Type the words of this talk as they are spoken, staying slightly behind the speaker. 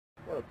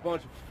What a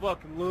bunch of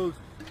fucking losers.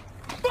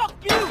 Fuck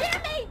you!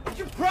 Jimmy! What's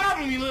your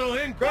problem, you little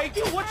ingrate?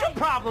 Fuck you! What's your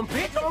problem,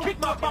 bitch? Don't kick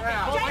my fucking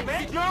ass,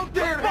 man! You don't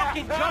dare to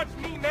fucking judge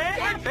me, man!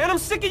 Jimmy. Man, I'm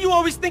sick of you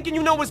always thinking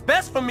you know what's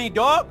best for me,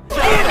 dog!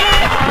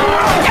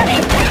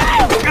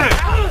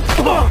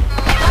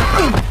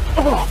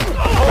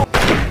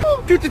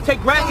 Future take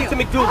Grassy to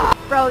McDougal.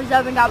 Froze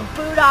up and got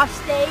booed off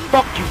stage.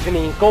 Fuck you,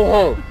 Janine. Go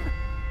home.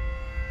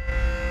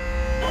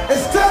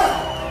 It's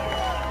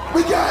time!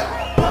 We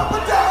got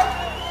Papa Doc!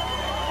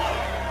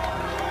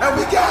 And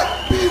we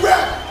got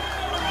B-Rap!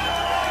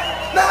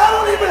 Now I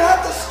don't even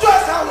have to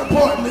stress how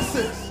important this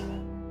is.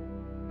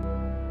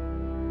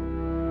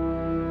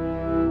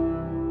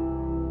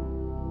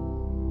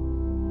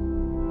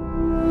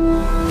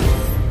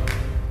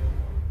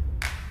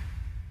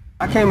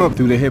 I came up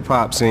through the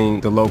hip-hop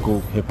scene, the local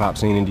hip-hop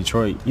scene in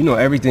Detroit. You know,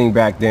 everything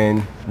back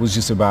then was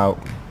just about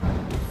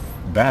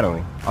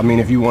battling. I mean,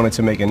 if you wanted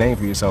to make a name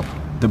for yourself,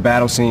 the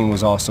battle scene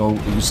was also,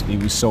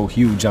 it was so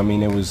huge. I mean,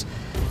 there was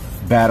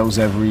battles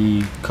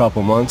every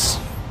couple months.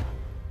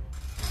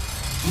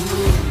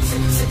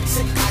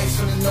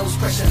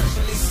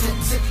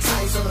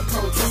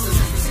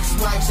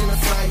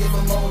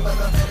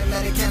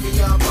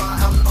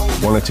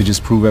 Wanted to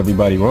just prove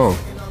everybody wrong.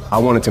 I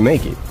wanted to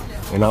make it.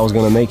 And I was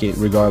going to make it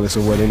regardless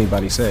of what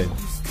anybody said.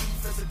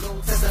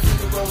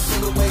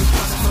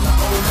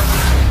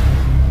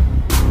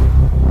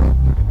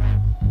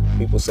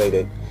 People say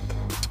that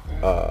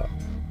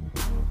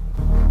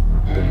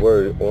the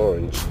word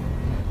orange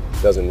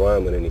doesn't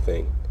rhyme with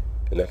anything.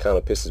 And that kind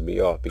of pisses me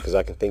off because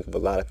I can think of a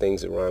lot of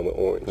things that rhyme with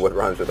orange. What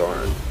rhymes with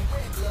orange?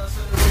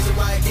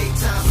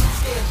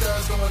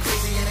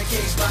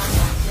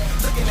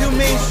 Too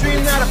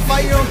mainstream now to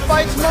fight your own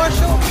fights,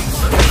 Marshall?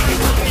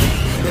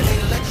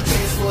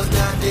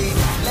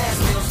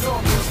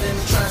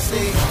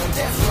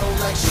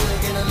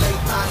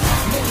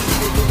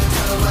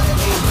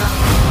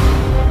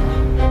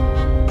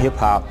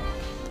 Hip-hop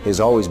has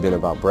always been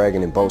about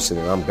bragging and boasting,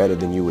 and I'm better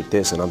than you with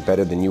this, and I'm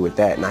better than you with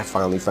that. And I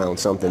finally found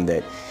something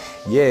that,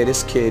 yeah,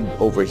 this kid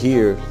over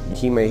here,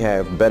 he may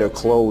have better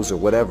clothes or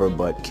whatever,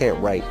 but can't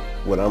write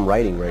what I'm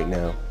writing right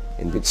now.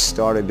 And it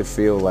started to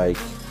feel like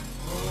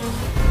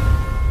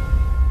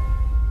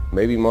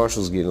maybe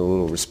Marshall's getting a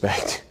little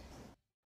respect.